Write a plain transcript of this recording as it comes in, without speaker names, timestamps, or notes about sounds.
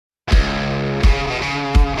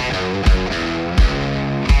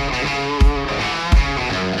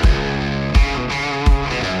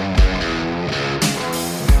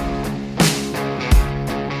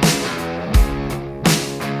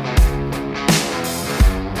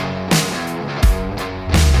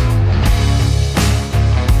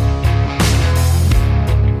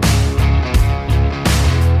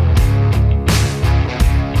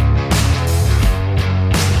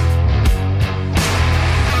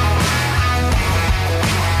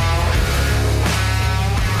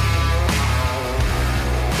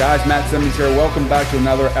Guys, Mat Simmon here. Welcome back to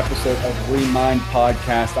another episode of R.E Mind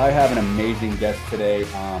Podcast. I have an amazing guest today.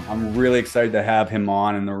 I'm really excited to have him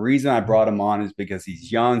on. And the reason I brought him on is because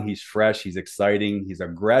he's young, he's fresh, he's exciting, he's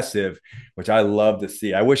aggressive, which I love to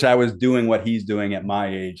see. I wish I was doing what he's doing at my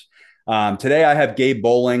age. Today, I have Gabe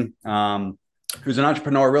Bowling, who's an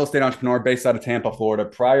entrepreneur, real estate entrepreneur based out of Tampa, Florida.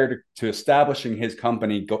 Prior to establishing his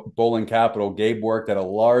company, Bowling Capital, Gabe worked at a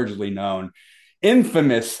largely known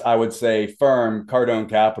infamous, I would say, firm, Cardone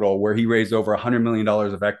Capital, where he raised over $100 million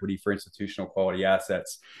of equity for institutional quality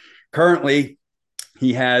assets. Currently,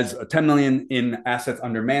 he has $10 million in assets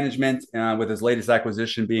under management, with his latest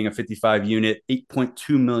acquisition being a 55-unit,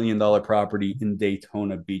 $8.2 million property in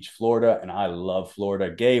Daytona Beach, Florida. And I love Florida.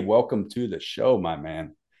 Gabe, welcome to the show, my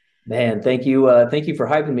man. Man, thank you. Thank you for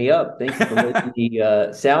hyping me up. Thank you for making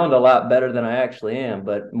me sound a lot better than I actually am,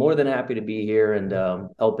 but more than happy to be here and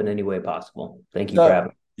help in any way possible. Thank you for having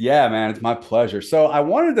me. Yeah, man, it's my pleasure. So I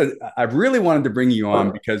really wanted to bring you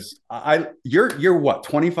on because you're what,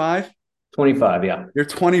 25? 25, yeah. You're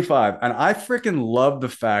 25. And I freaking love the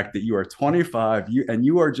fact that you are 25.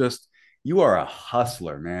 You are a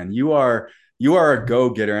hustler, man. You are a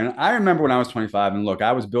go-getter. And I remember when I was 25, and look,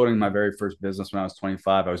 I was building my very first business when I was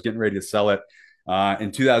 25. I was getting ready to sell it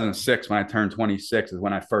in 2006. When I turned 26 is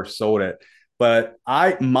when I first sold it. But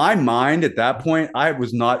my mind at that point, I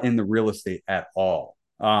was not in the real estate at all.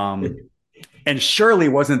 And surely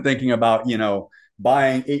wasn't thinking about,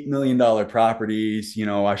 buying $8 million properties.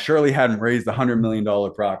 I surely hadn't raised $100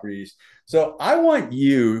 million properties. So I want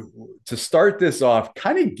you to start this off.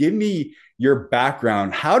 Kind of give me your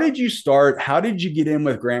background. How did you start? How did you get in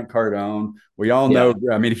with Grant Cardone? We all know,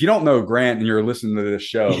 I mean, if you don't know Grant and you're listening to this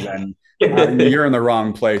show, then you're in the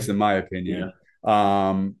wrong place, in my opinion.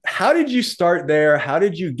 How did you start there? How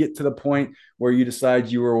did you get to the point where you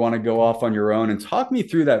decided you want to go off on your own? And talk me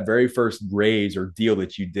through that very first raise or deal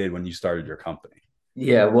that you did when you started your company.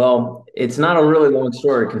 Yeah, well, it's not a really long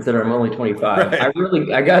story considering I'm only 25.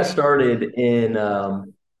 Right. I got started in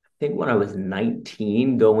I think when I was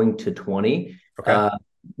 19 going to 20. Okay.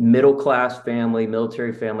 Middle class family,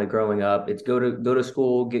 military family growing up. It's go to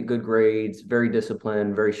school, get good grades, very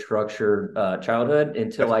disciplined, very structured childhood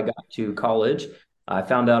until I got to college. I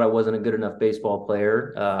found out I wasn't a good enough baseball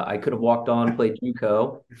player. I could have walked on, played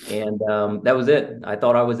JUCO, and that was it. I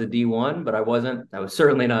thought I was a D1, but I wasn't. I was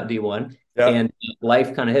certainly not D1. Yeah. And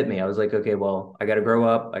life kind of hit me. I was like, okay, well, I got to grow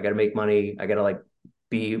up. I got to make money. I got to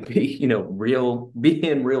be be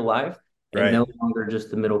in real life and Right. no longer just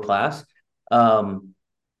the middle class.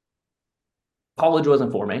 College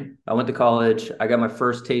wasn't for me. I went to college. I got my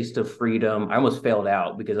first taste of freedom. I almost failed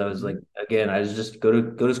out because I was like, again, I was just go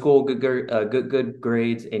to school, good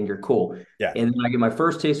grades, and you're cool. Yeah. And then I get my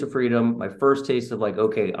first taste of freedom, my first taste of like,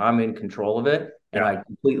 okay, I'm in control of it, and Yeah. I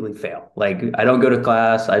completely fail. Like I don't go to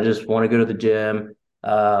class. I just want to go to the gym,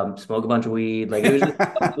 smoke a bunch of weed. Like it was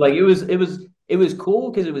just like it was cool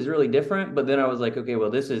because it was really different. But then I was like, okay, well,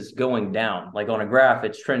 this is going down. Like on a graph,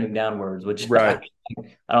 it's trending downwards, which Right.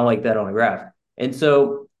 I don't like that on a graph. And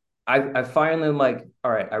so I finally am like, all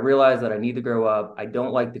right, I realize that I need to grow up. I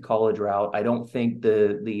don't like the college route. I don't think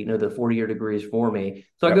the 40-year degree is for me.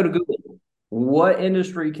 So I go Yep. to Google. What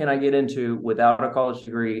industry can I get into without a college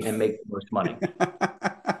degree and make the most money?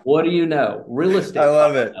 What do you know? Real I estate.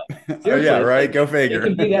 love it. Oh, yeah, Seriously, right. Go it figure.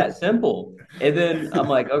 can be that simple. And then I'm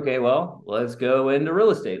like, okay, well, let's go into real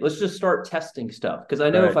estate. Let's just start testing stuff. Because I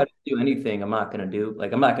know if Right. I don't do anything, I'm not going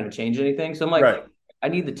to change anything. So I'm like, Right. I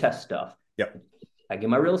need to test stuff. Yep. I get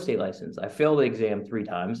my real estate license. I failed the exam 3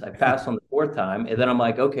 times. I passed on the fourth time. And then I'm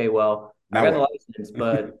like, okay, well, I Now got the what? license,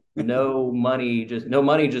 but no money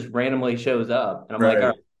just randomly shows up. And I'm like, all Right.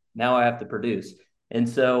 right, now I have to produce. And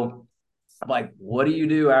so I'm like, what do you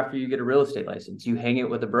do after you get a real estate license? You hang it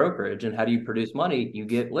with a brokerage. And how do you produce money? You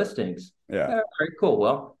get listings. Yeah. All right, cool.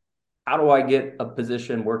 Well, how do I get a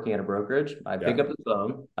position working at a brokerage? I Yeah. pick up the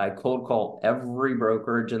phone. I cold call every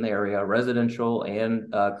brokerage in the area, residential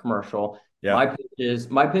and commercial. Yeah. My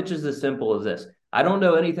pitch is as simple as this. I don't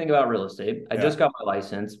know anything about real estate. I Yeah. just got my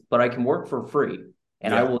license, but I can work for free.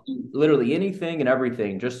 And I Yeah. will do literally anything and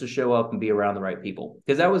everything just to show up and be around the right people.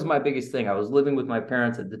 Because that was my biggest thing. I was living with my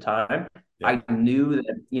parents at the time. Yeah. I knew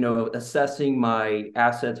that, assessing my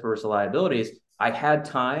assets versus liabilities, I had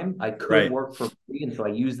time. I could Right. work for free. And so I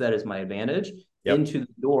used that as my advantage Yep. into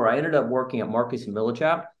the door. I ended up working at Marcus and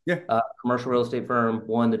Millichap, Yeah. commercial real estate firm,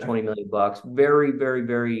 won the 20 million bucks. Very, very,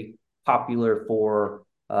 very popular for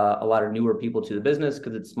a lot of newer people to the business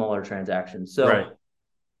because it's smaller transactions. Right. So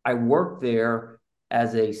I worked there.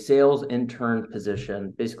 as a sales intern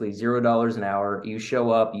position, basically $0 an hour. You show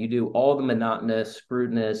up, you do all the monotonous,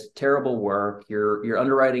 scrutinous, terrible work. You're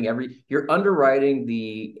underwriting you're underwriting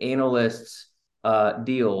the analysts'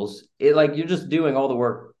 deals. Like you're just doing all the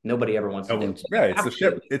work nobody ever wants to do. Yeah, it's the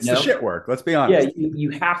shit. It's the shit work. Let's be Yeah, honest.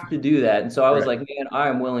 you have to do that. And so I was Right. like, man, I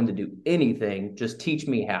am willing to do anything. Just teach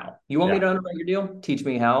me how. You want me Yeah. to underwrite your deal? Teach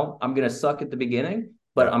me how. I'm going to suck at the beginning,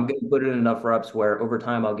 but Yep. I'm going to put in enough reps where over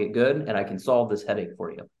time I'll get good and I can solve this headache for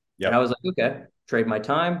you. And I Yep. was like, okay, trade my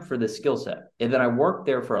time for this skill set. And then I worked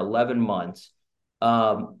there for 11 months,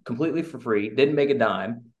 completely for free, didn't make a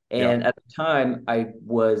dime. And Yep. at the time, I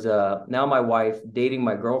was now my wife dating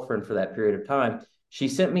my girlfriend for that period of time. She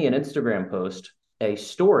sent me an Instagram post, a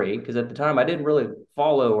story, because at the time I didn't really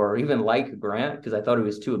follow or even like Grant because I thought he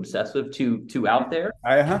was too obsessive, too out there.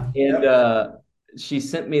 And Yep. she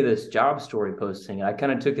sent me this job story posting. I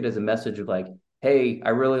kind of took it as a message of like, hey,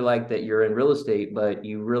 I really like that you're in real estate, but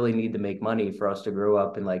you really need to make money for us to grow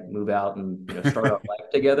up and like move out and start our life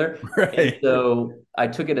together. And Right. so I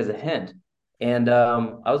took it as a hint. And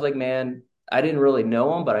I was like, man, I didn't really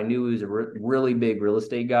know him, but I knew he was a really big real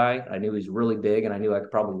estate guy. I knew he was really big, and I knew I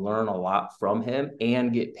could probably learn a lot from him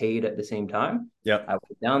and get paid at the same time. Yep. I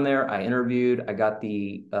went down there, I interviewed, I got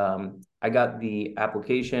the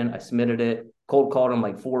application, I submitted it, cold called him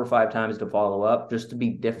like 4 or 5 times to follow up just to be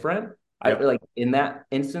different. I Yep. like in that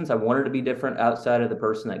instance, I wanted to be different outside of the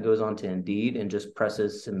person that goes on to Indeed and just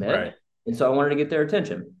presses Right. submit. And so I wanted to get their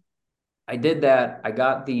attention. I did that. I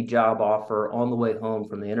got the job offer on the way home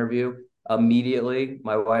from the interview. Immediately,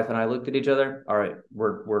 my wife and I looked at each other. All right,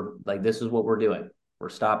 we're like, this is what we're doing. We're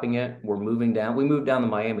stopping it. We're moving down. We moved down to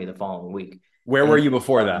Miami the following week. Where were And you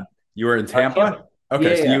before that? You were in Tampa. Tampa? Okay.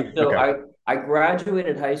 Yeah, So yeah. you, So okay. I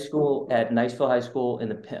graduated high school at Niceville High School in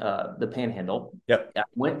the Panhandle. Yep. I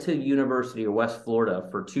went to University of West Florida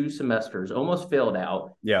for 2 semesters, almost failed out.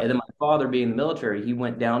 And Yep. then my father, being in the military, he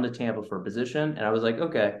went down to Tampa for a position, and I was like,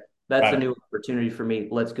 okay, that's Got a it. new opportunity for me.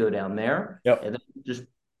 Let's go down there. Yep. And then just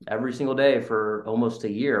every single day for almost a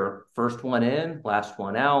year, first one in, last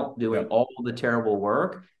one out, doing Yep. all the terrible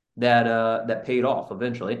work that paid off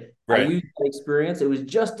eventually. I Right. used that experience. It was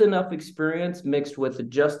just enough experience mixed with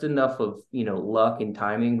just enough of luck and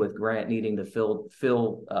timing with Grant needing to fill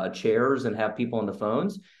chairs and have people on the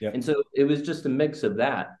phones, Yep. and so it was just a mix of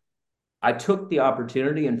that. I took the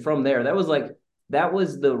opportunity, and from there, that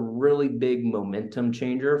was the really big momentum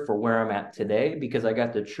changer for where I'm at today because I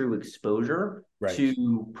got the true exposure Right.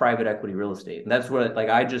 to private equity real estate, and that's what like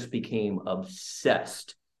I just became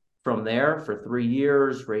obsessed from there for 3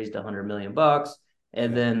 years, raised 100 million bucks,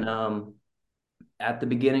 and Yep. then at the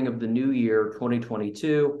beginning of the new year,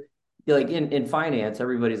 2022, like in finance,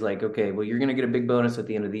 everybody's like, okay, well, you're going to get a big bonus at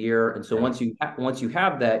the end of the year. And so Right. once you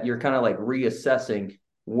have that, you're kind of like reassessing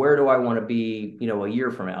where do I want to be, a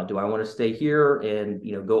year from now? Do I want to stay here and,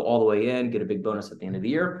 go all the way in, get a big bonus at the end of the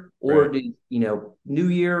year? Or Right. do, new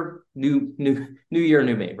year, new year,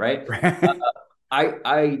 new me, right? Right.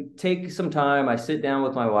 I take some time. I sit down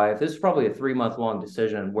with my wife. This is probably a 3 month long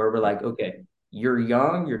decision where we're like, okay, you're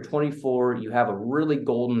young, you're 24, you have a really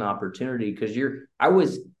golden opportunity because I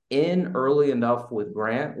was in early enough with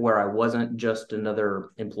Grant where I wasn't just another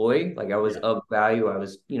employee. Like I was Yeah. of value. I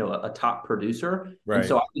was, a top producer. And Right.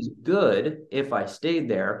 so I was good if I stayed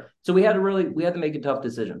there. So we had to make a tough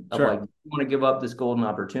decision of like, Sure. do you want to give up this golden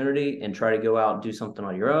opportunity and try to go out and do something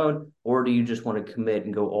on your own? Or do you just want to commit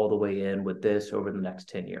and go all the way in with this over the next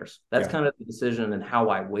 10 years? That's Yeah. kind of the decision and how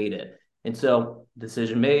I weighed it. And so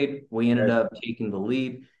decision made, we ended Right. up taking the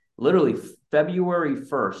lead. Literally February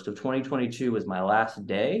 1st of 2022 was my last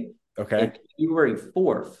day. Okay. And February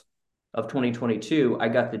 4th of 2022, I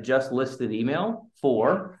got the just listed email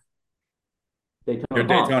for Your Daytona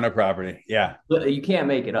Palm. Daytona property. Yeah. You can't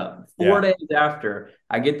make it up. Four Yeah. days after,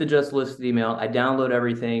 I get the just listed email. I download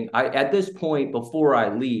everything. At this point, before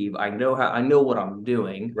I leave, I know what I'm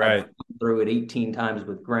doing. I've Right. gone through it 18 times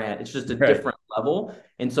with Grant. It's just a Right. different level.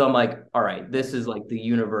 And so I'm like, all right, this is like the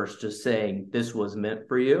universe just saying this was meant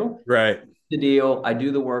for you. Right. The deal. I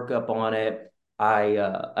do the workup on it. I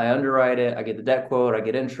underwrite it. I get the debt quote. I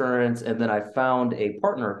get insurance, and then I found a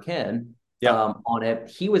partner, Ken, Yep. on it.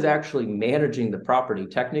 He was actually managing the property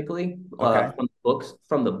technically Okay.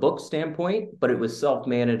 from the book standpoint, but it was self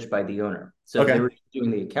managed by the owner. So they Okay. were doing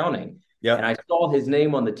the accounting, and Yep. I saw his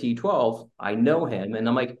name on the T12. I know him, and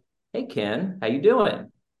I'm like, "Hey, Ken, how you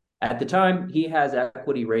doing?" At the time, he has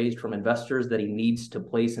equity raised from investors that he needs to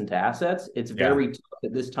place into assets. It's Yeah. very tough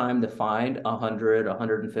at this time to find 100,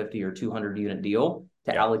 150, or 200 unit deal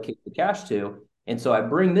to Yeah. allocate the cash to. And so I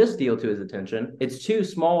bring this deal to his attention. It's too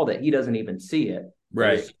small that he doesn't even see it. Like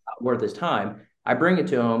Right. it's not worth his time. I bring it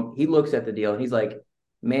to him. He looks at the deal and he's like,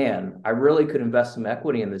 man, I really could invest some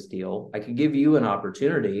equity in this deal. I could give you an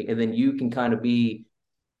opportunity and then you can kind of be,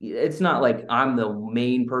 it's not like I'm the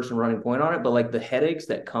main person running point on it, but like the headaches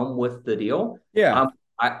that come with the deal, Yeah.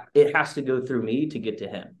 it has to go through me to get to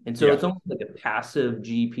him. And so Yeah. it's almost like a passive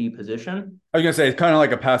GP position. I was gonna say it's kind of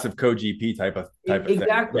like a passive co-GP type of thing.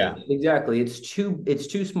 Exactly, Yeah. exactly. It's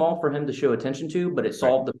too small for him to show attention to, but it Right.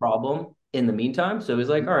 solved the problem in the meantime. So he's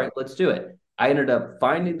like, all right, let's do it. I ended up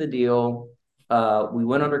finding the deal. We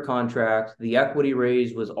went under contract. The equity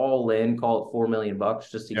raise was all in, call it $4 million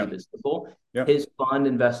just to keep Yep. it simple. Yep. His fund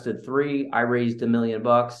invested three. I raised $1 million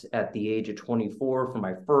at the age of 24 for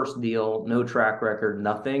my first deal. No track record,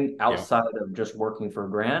 nothing Yep. outside of just working for a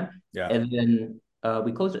grant. Yeah. And then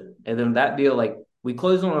we closed it. And then that deal, like we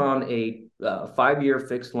closed on a 5-year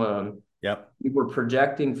fixed loan. Yep. We were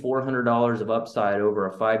projecting $400 of upside over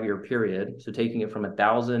a 5-year period. So taking it from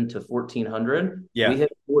 1,000 to 1,400, we Yeah.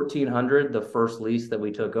 hit 1,400 the first lease that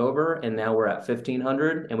we took over, and now we're at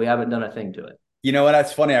 1,500, and we haven't done a thing to it. You know what?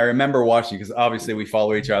 That's funny. I remember watching because obviously we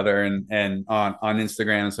follow each other and on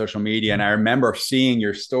Instagram and social media. And I remember seeing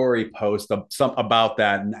your story post of some about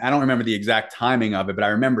that. And I don't remember the exact timing of it, but I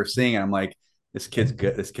remember seeing it. I'm like, this kid's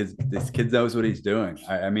good. This kid knows what he's doing.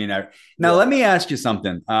 Now Yeah. let me ask you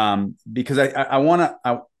something. Because I want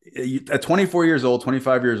to. At 24 years old,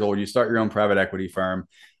 25 years old, you start your own private equity firm.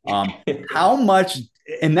 How much?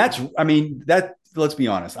 And that's, I mean, that. Let's be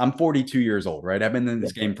honest. I'm 42 years old, right? I've been in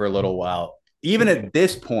this game for a little while. Even at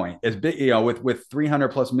this point, as big, with 300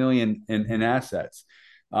 plus million in assets,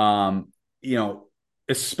 um, you know,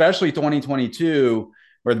 especially 2022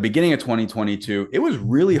 or the beginning of 2022, it was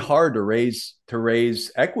really hard to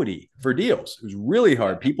raise equity for deals. It was really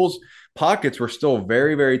hard. People's pockets were still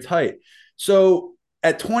very, very tight. So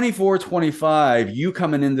at 24, 25, you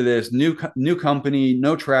coming into this new company,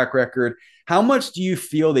 no track record. How much do you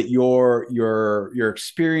feel that your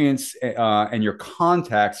experience and your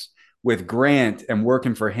contacts with Grant and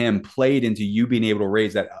working for him played into you being able to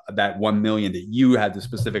raise that 1 million that you had to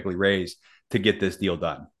specifically raise to get this deal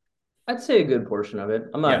done? I'd say a good portion of it.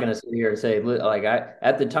 I'm not Yeah. going to sit here and say like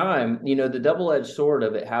at the time, the double-edged sword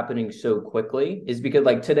of it happening so quickly is because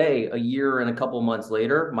like today, a year and a couple months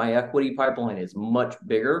later, my equity pipeline is much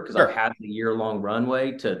bigger because I've Sure. had the year-long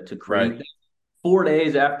runway to Right. create that. 4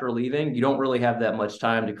 days after leaving, you don't really have that much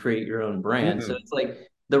time to create your own brand. So Mm-mm. it's like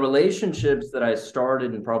the relationships that I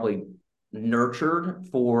started and probably nurtured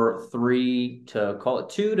for 2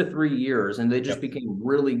 to 3 years, and they just Yep. became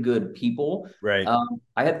really good people. Right.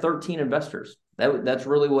 I had 13 investors. That's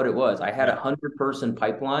really what it was. I had a Yeah. 100-person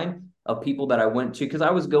pipeline of people that I went to because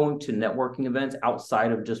I was going to networking events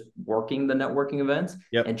outside of just working the networking events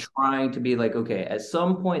Yep. and trying to be like, okay, at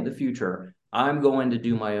some point in the future, I'm going to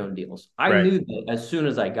do my own deals. I Right. knew that as soon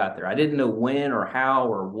as I got there. I didn't know when or how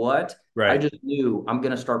or what. I Right. just knew I'm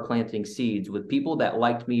going to start planting seeds with people that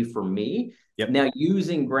liked me for me. Yep. Now,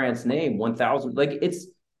 using Grant's name, 1,000, like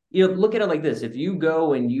look at it like this. If you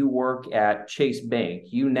go and you work at Chase Bank,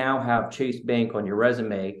 you now have Chase Bank on your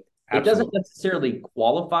resume. It doesn't Absolutely. necessarily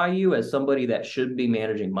qualify you as somebody that should be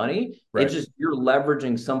managing money. It's Right. just you're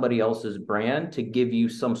leveraging somebody else's brand to give you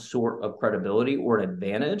some sort of credibility or an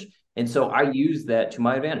advantage. And so I use that to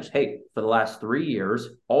my advantage. Hey, for the last 3 years,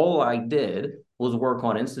 all I did was work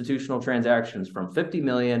on institutional transactions from 50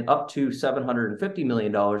 million up to $750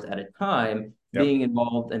 million at a time, Yep. being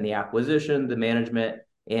involved in the acquisition, the management,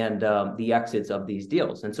 and the exits of these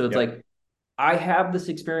deals. And so it's Yep. like I have this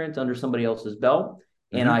experience under somebody else's belt,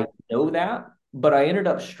 and Mm-hmm. I know that. But I ended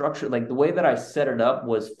up structured like the way that I set it up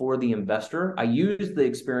was for the investor. I used the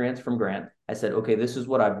experience from Grant. I said, okay, this is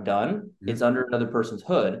what I've done. It's Mm-hmm. under another person's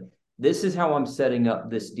hood. This is how I'm setting up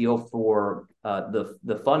this deal for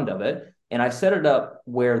the fund of it. And I set it up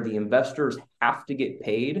where the investors have to get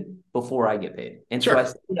paid before I get paid. And so I Sure.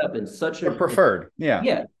 set it up in such Or preferred. Yeah.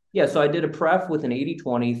 yeah, yeah. So I did a pref with an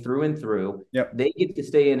 80/20 through and through. Yep. They get to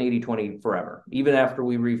stay in 80/20 forever, even after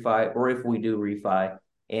we refi or if we do refi,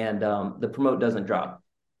 and the promote doesn't drop.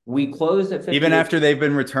 We closed at Even 58. after they've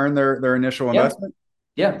been returned their initial Yeah, investment.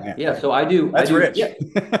 yeah, Man, yeah. So I that's do, rich. yeah.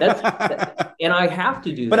 That's and I have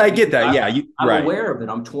to do But that I get because that. Yeah. You I'm right. aware of it.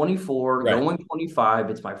 I'm 24, Right. going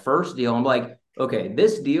 25. It's my first deal. I'm like, okay,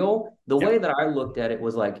 this deal, the way Yep. that I looked at it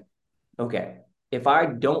was like, okay, if I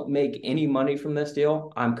don't make any money from this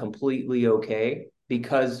deal, I'm completely okay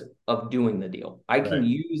because of doing the deal. I can Right.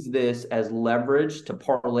 use this as leverage to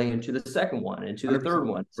parlay into the second one, into the third 100%.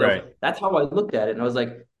 one. So Right. that's how I looked at it. And I was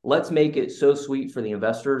like, let's make it so sweet for the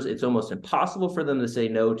investors. It's almost impossible for them to say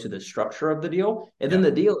no to the structure of the deal. And then Yeah.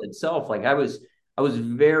 the deal itself, like I was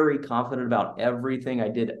very confident about everything. I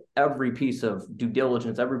did every piece of due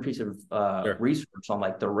diligence, every piece of Sure. research on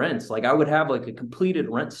like the rents. Like I would have like a completed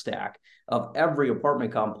rent stack of every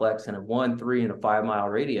apartment complex in a 1, 3, and a 5 mile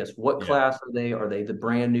radius. What Yeah. class are they? Are they the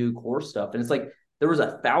brand new core stuff? And it's like there was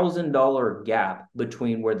 $1,000 gap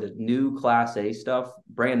between where the new class A stuff,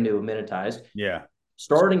 brand new amenitized, Yeah.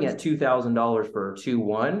 starting at $2,000 for a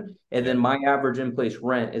 2-1, and Yeah. then my average in place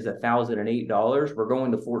rent is $1,008. We're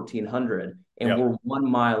going to 1,400, and Yep. we're 1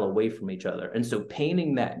 mile away from each other. And so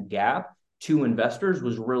painting that gap to investors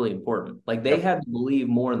was really important. Like they Yep. had to believe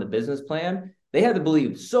more in the business plan. They had to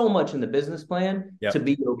believe so much in the business plan to Yep.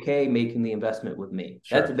 be okay making the investment with me.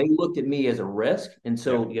 That's Sure. they looked at me as a risk, and Yeah.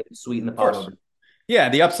 so you have to sweeten the Of pot course. over. Yeah,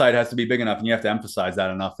 the upside has to be big enough, and you have to emphasize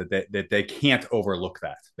that enough that they can't overlook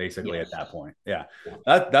that. Basically, at Yes. that point, yeah,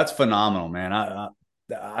 that's phenomenal, man.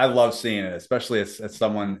 I love seeing it, especially as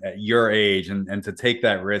someone at your age, and to take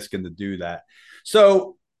that risk and to do that.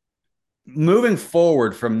 So, moving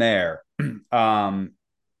forward from there, um,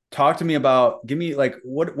 talk to me about, give me like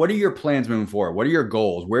what are your plans moving forward? What are your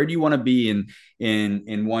goals? Where do you want to be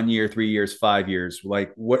in 1 year, 3 years, 5 years?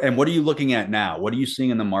 Like what are you looking at now? What are you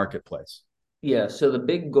seeing in the marketplace? Yeah, so the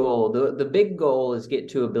big goal is get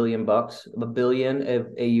to $1 billion, a billion of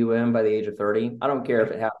AUM by the age of 30. I don't care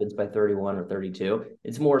if it happens by 31 or 32.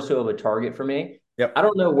 It's more so of a target for me. I Yep.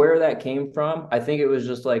 don't know where that came from. I think it was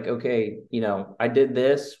just like, okay, I did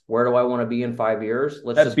this. Where do I want to be in 5 years?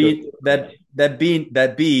 Let's That just go B through it.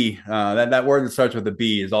 that word that starts with a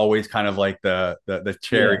B is always kind of like the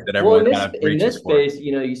cherry Yeah. that Well, everyone kind of in reaches this for. space,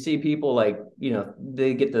 you see people like,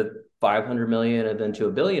 they get to 500 million and then to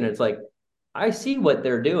a billion. It's like, I see what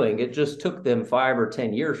they're doing. It just took them 5 or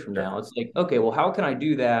 10 years from Sure. now. It's like, okay, well, how can I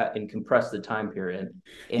do that and compress the time period?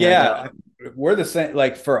 And Yeah, we're the same.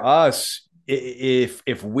 Like for us, if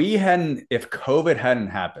COVID hadn't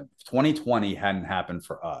happened, if 2020 hadn't happened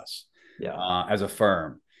for us yeah, as a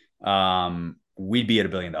firm, we'd be at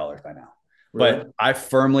 $1 billion by now. But really? I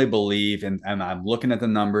firmly believe, and I'm looking at the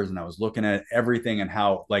numbers, and I was looking at everything and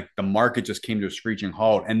how like the market just came to a screeching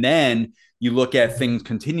halt. And then you look at things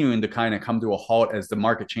continuing to kind of come to a halt as the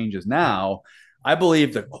market changes now. I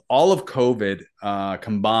believe that all of COVID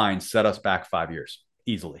combined set us back 5 years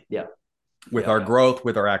easily Yeah, with yeah, our growth,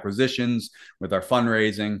 with our acquisitions, with our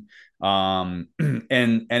fundraising. And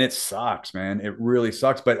it sucks, man. It really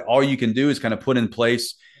sucks. But all you can do is kind of put in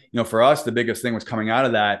place. For us, the biggest thing was coming out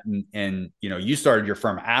of that, and you started your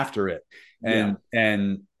firm after it, yeah,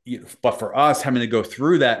 and but for us having to go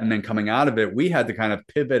through that and then coming out of it, we had to kind of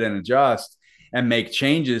pivot and adjust and make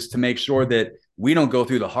changes to make sure that we don't go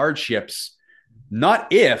through the hardships,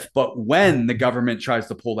 not if, but when the government tries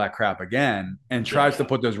to pull that crap again and yeah. tries to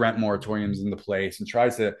put those rent moratoriums into place and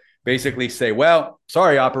tries to basically say, well,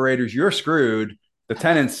 sorry, operators, you're screwed. The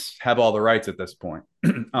tenants have all the rights at this point.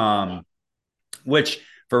 Which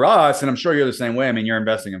for us, and I'm sure you're the same way. I mean, you're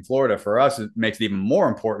investing in Florida. For us, it makes it even more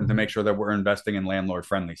important to make sure that we're investing in landlord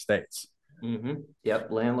friendly states.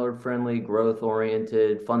 Yep. Landlord friendly, growth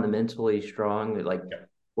oriented, fundamentally strong. Like Yep.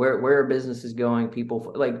 where a business is going,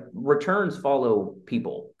 people like returns follow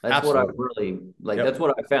people. That's what I Absolutely. really like. Yep. That's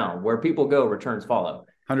what I found. Where people go, returns follow.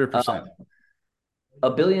 Uh, 100%.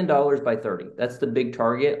 $1 billion by 30. That's the big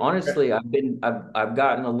target. Okay. Honestly, I've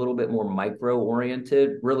gotten a little bit more micro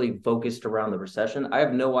oriented, really focused around the recession. I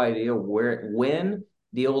have no idea when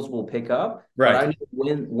deals will pick up, but I Right.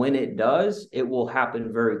 know when it does, it will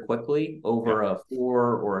happen very quickly over Yep. a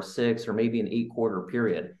 4 or a 6 or maybe an 8 quarter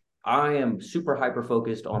period. I am super hyper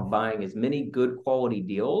focused on buying as many good quality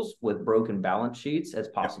deals with broken balance sheets as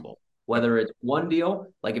Yep. possible. Yep. Whether it's one deal,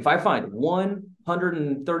 like if I find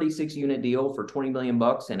 136 unit deal for 20 million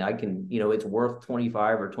bucks and I can, it's worth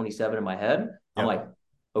 25 or 27 in my head, I'm Yep. like,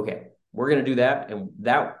 okay, we're going to do that. And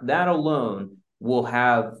that alone will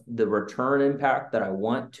have the return impact that I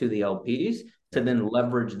want to the LPs to Yep. then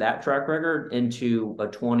leverage that track record into a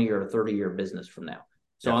 20 or 30-year business from now.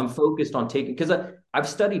 So Yep. I'm focused on taking, because I've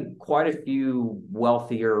studied quite a few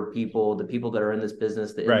wealthier people, the people that are in this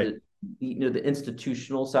business, Right. the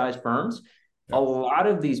institutional size firms. A Yep. lot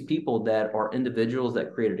of these people that are individuals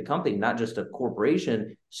that created a company, not just a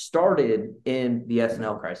corporation, started in the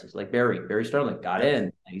S&L crisis. Like Barry Sterling got Yep.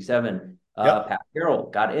 in 97. Yep. Pat Carroll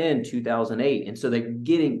got in 2008. And so they're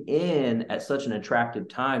getting in at such an attractive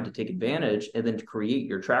time to take advantage and then to create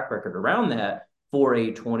your track record around that for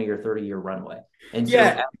a 20 or 30-year runway. And so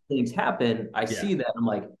Yeah. as things happen, I Yeah. see that I'm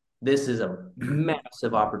like, this is a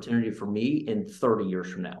massive opportunity for me in 30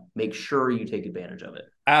 years from now. Make sure you take advantage of it.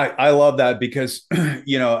 I love that because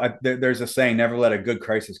there's a saying, never let a good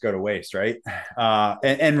crisis go to waste, right?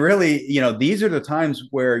 And really, these are the times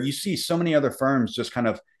where you see so many other firms just kind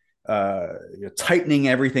of tightening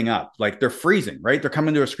everything up. Like they're freezing, right? They're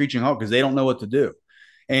coming to a screeching halt because they don't know what to do.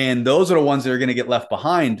 And those are the ones that are going to get left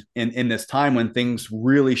behind in this time when things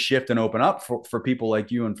really shift and open up for people like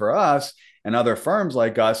you and for us and other firms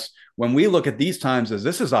like us. When we look at these times as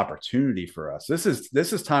this is opportunity for us, this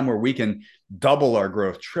is time where we can double our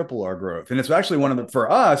growth, triple our growth. And it's actually one of the, for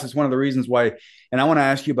us, it's one of the reasons why, and I want to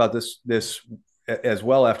ask you about this as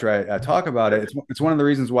well after I talk about it. It's one of the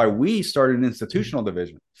reasons why we started an institutional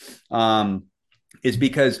division, is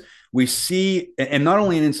because we see, and not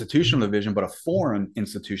only an institutional division, but a foreign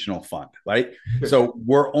institutional fund, right? Sure. So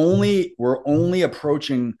we're only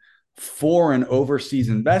approaching foreign overseas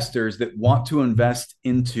investors that want to invest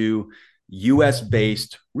into US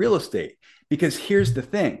based real estate. Because here's the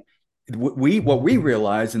thing. What we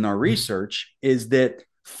realize in our research is that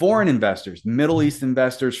foreign investors, Middle East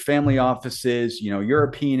investors, family offices,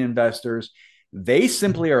 European investors, they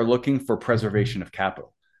simply are looking for preservation of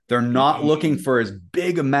capital. They're not looking for as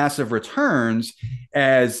big a massive returns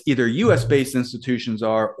as either US based institutions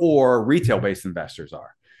are or retail based investors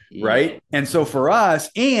are. Yeah. Right. And so for us,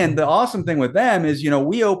 and the awesome thing with them is,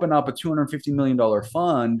 we open up a $250 million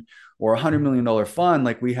fund or $100 million fund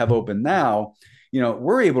like we have open now.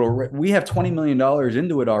 We're able to, we have $20 million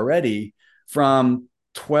into it already from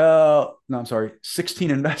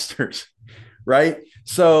 16 investors. Right.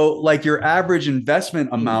 So like your average investment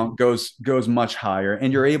amount goes much higher,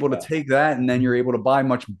 and you're able to take that and then you're able to buy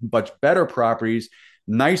much better properties,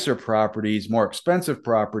 nicer properties, more expensive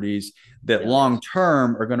properties that long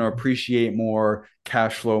term are going to appreciate more,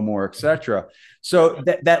 cash flow more, etc. So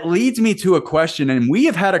that leads me to a question, and we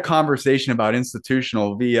have had a conversation about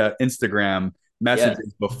institutional via Instagram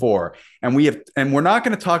messages before, and we're not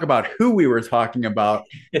going to talk about who we were talking about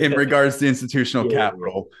in regards to institutional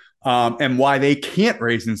capital. And why they can't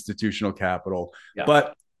raise institutional capital. Yeah.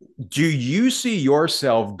 But do you see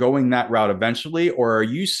yourself going that route eventually, or are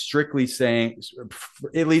you strictly saying,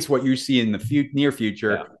 at least what you see in the near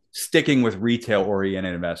future, sticking with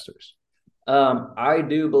retail-oriented investors? I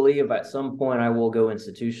do believe at some point I will go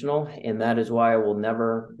institutional, and that is why I will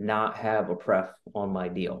never not have a pref on my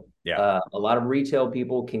deal. Yeah. A lot of retail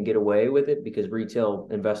people can get away with it because retail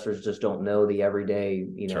investors just don't know the everyday,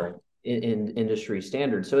 sure, in industry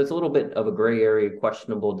standards. So it's a little bit of a gray area,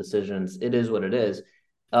 questionable decisions. It is what it is.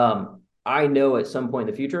 I know at some point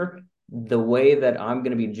in the future, the way that I'm going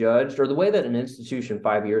to be judged, or the way that an institution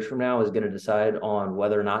 5 years from now is going to decide on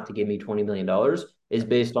whether or not to give me $20 million is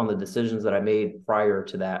based on the decisions that I made prior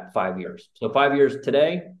to that 5 years. So 5 years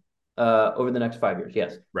today, over the next 5 years.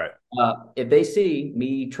 Yes. Right. If they see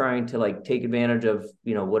me trying to take advantage of,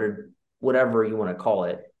 whatever you want to call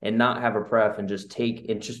it, and not have a pref and just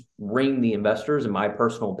ring the investors, in my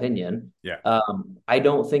personal opinion. Yeah. I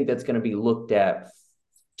don't think that's going to be looked at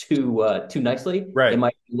too nicely. Right. It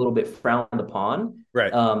might be a little bit frowned upon.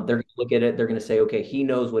 Right. They're going to look at it. They're going to say, okay, he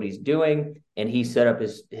knows what he's doing, and he set up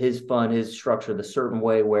his fund, his structure the certain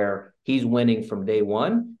way where he's winning from day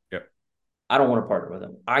one. Yep. I don't want to partner with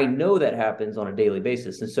him. I know that happens on a daily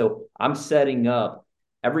basis. And so I'm setting up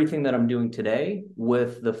everything that I'm doing today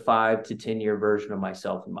with the 5 to 10 year version of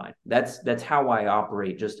myself in mind. That's how I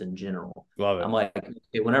operate just in general. Love it. I'm like,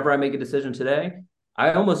 okay, whenever I make a decision today,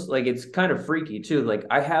 I almost it's kind of freaky too.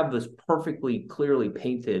 I have this perfectly clearly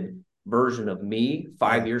painted version of me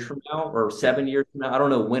 5 years from now or 7 years from now. I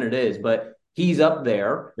don't know when it is, but he's up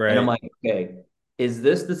there. Right. And I'm like, okay, is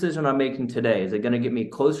this decision I'm making today, is it going to get me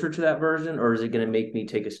closer to that version, or is it going to make me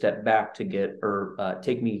take a step back to get, or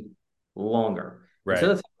take me longer? Right. So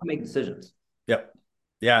that's how I make decisions. Yep.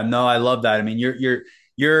 Yeah. No, I love that. I mean,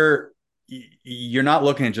 you're not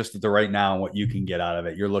looking at just the right now and what you can get out of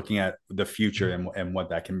it. You're looking at the future and what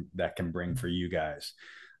that can bring for you guys.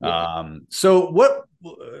 Yeah. So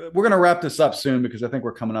we're going to wrap this up soon because I think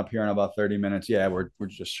we're coming up here in about 30 minutes. Yeah, we're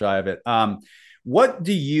just shy of it. What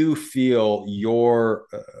do you feel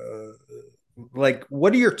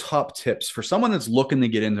what are your top tips for someone that's looking to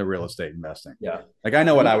get into real estate investing? Yeah. I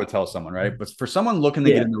know what I would tell someone, right? But for someone looking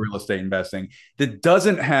to get into real estate investing that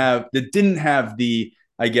didn't have the,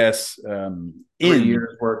 I guess, 3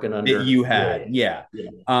 years working under that you had. Yeah.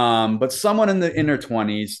 But someone in their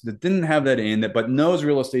 20s that didn't have that but knows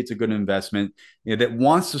real estate's a good investment, that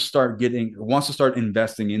wants to start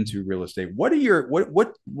investing into real estate. What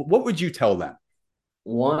would you tell them?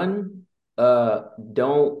 One,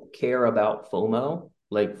 don't care about FOMO.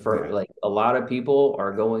 A lot of people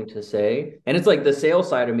are going to say, and it's the sales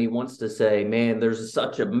side of me wants to say, man, there's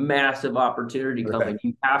such a massive opportunity coming. Right.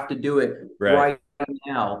 You have to do it right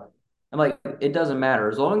now. I'm like, it doesn't matter.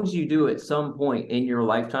 As long as you do it at some point in your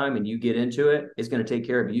lifetime and you get into it, it's going to take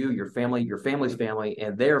care of you, your family, your family's family,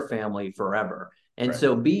 and their family forever. And Right.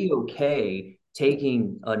 so be okay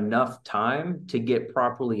taking enough time to get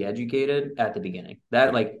properly educated at the beginning. That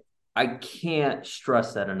Yeah. like I can't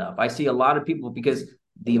stress that enough. I see a lot of people because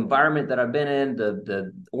the environment that I've been in,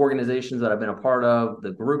 the organizations that I've been a part of,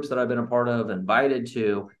 the groups that I've been a part of, invited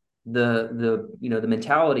to, the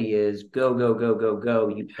mentality is go go go go go.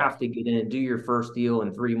 You Yeah. have to get in and do your first deal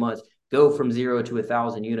in 3 months. Go from 0 to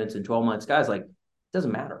 1,000 units in 12 months. Guys, like it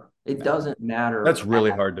doesn't matter. It No, doesn't matter that's at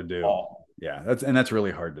really hard to do. all. Yeah. That's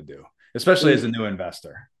really hard to do, especially as a It, new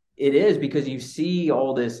investor. it is because you see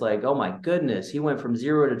all this like, oh my goodness, he went from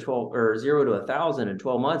 0 to 12 or 0 to 1,000 in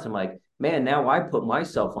 12 months. I'm like, man, now I put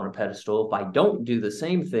myself on a pedestal. If I don't do the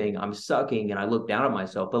same thing, I'm sucking and I look down at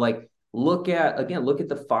myself. But like, look at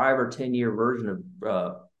the 5 or 10 year version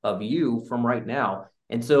of you from right now.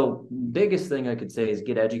 And so, biggest thing I could say is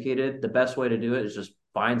get educated. The best way to do it is just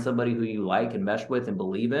find somebody who you like and mesh with and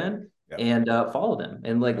believe in, Yep. and follow them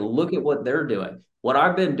and like Yep. look at what they're doing. What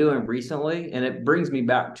I've been doing recently, and it brings me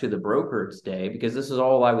back to the brokerage day because this is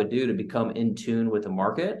all I would do to become in tune with the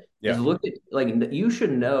market, is Yeah. look at like you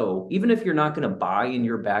should know, even if you're not going to buy in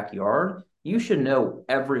your backyard, you should know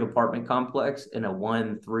every apartment complex in a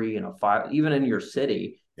 1, 3, and a 5, even in your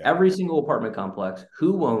city. Yeah. Every single apartment complex,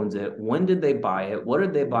 who owns it, when did they buy it, what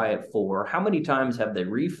did they buy it for, how many times have they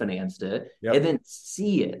refinanced it, and Yep. then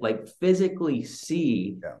see it, like physically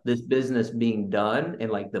see Yeah. this business being done and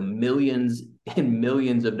like the millions and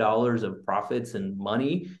millions of dollars of profits and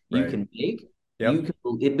money you Right. can make. Yep.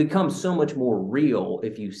 It becomes so much more real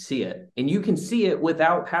if you see it, and you can see it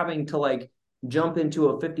without having to like jump into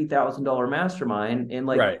a $50,000 mastermind and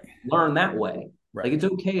like Right. learn that way. Like Right. it's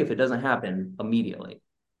okay if it doesn't happen immediately.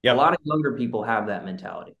 A Yep. lot of younger people have that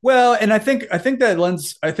mentality. Well, and I think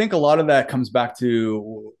a lot of that comes back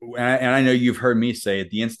to, and I know you've heard me say it,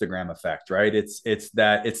 the Instagram effect, right? It's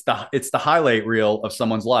the highlight reel of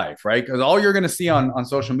someone's life, right? Because all you're going to see on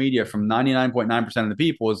social media from 99.9% of the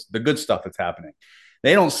people is the good stuff that's happening.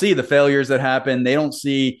 They don't see the failures that happen. They don't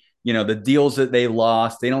see, the deals that they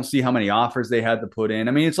lost. They don't see how many offers they had to put in.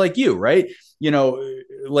 I mean, it's like you, right? You know,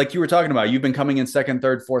 like you were talking about, you've been coming in second,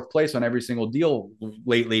 third, fourth place on every single deal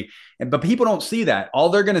lately. But people don't see that. All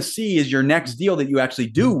they're going to see is your next deal that you actually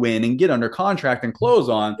do win and get under contract and close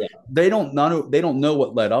on. Yeah. They don't know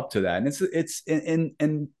what led up to that. And it's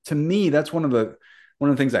and to me, that's one of the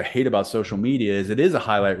things I hate about social media is it is a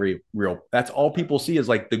highlight reel. That's all people see is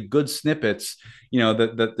like the good snippets,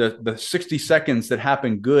 the 60 seconds that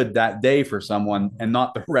happen good that day for someone, and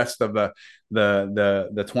not the rest of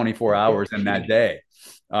the 24 hours in that day.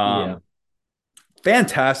 Yeah. Um,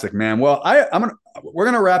 Fantastic, man. Well, we're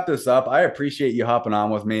gonna wrap this up. I appreciate you hopping on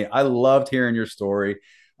with me. I loved hearing your story.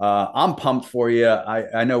 I'm pumped for you.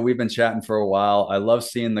 I know we've been chatting for a while. I love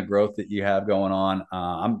seeing the growth that you have going on.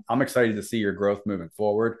 I'm excited to see your growth moving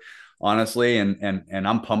forward, honestly, and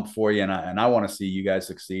I'm pumped for you. And I want to see you guys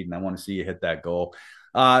succeed, and I want to see you hit that goal.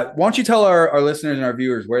 Why don't you tell our listeners and our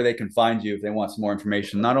viewers where they can find you if they want some more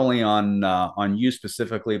information, not only on you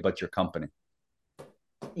specifically, but your company.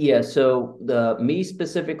 Yeah, so the me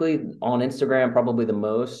specifically on Instagram, probably the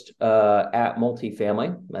most at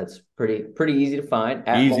multifamily. That's pretty easy to find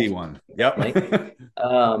at Easy one. multifamily. Yep.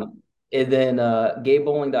 Um, and then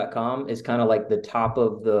gaybowling.com is kind of like the top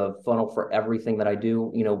of the funnel for everything that I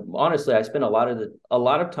do. Honestly, I spend a lot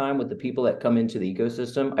of time with the people that come into the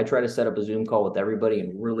ecosystem. I try to set up a Zoom call with everybody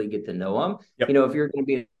and really get to know them. Yep. If you're going to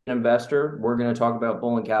be an investor, we're going to talk about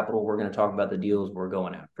bowling capital. We're going to talk about the deals we're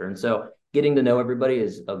going after. And so getting to know everybody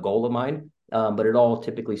is a goal of mine. But it all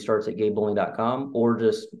typically starts at gaybowling.com or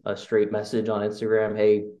just a straight message on Instagram.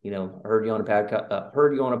 Hey, heard you on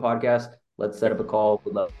a podcast. Let's set up a call.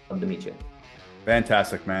 We'd love to meet you.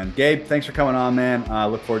 Fantastic, man. Gabe, thanks for coming on, man. I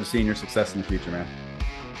look forward to seeing your success in the future, man.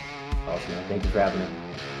 Awesome, man. Thank you for having me.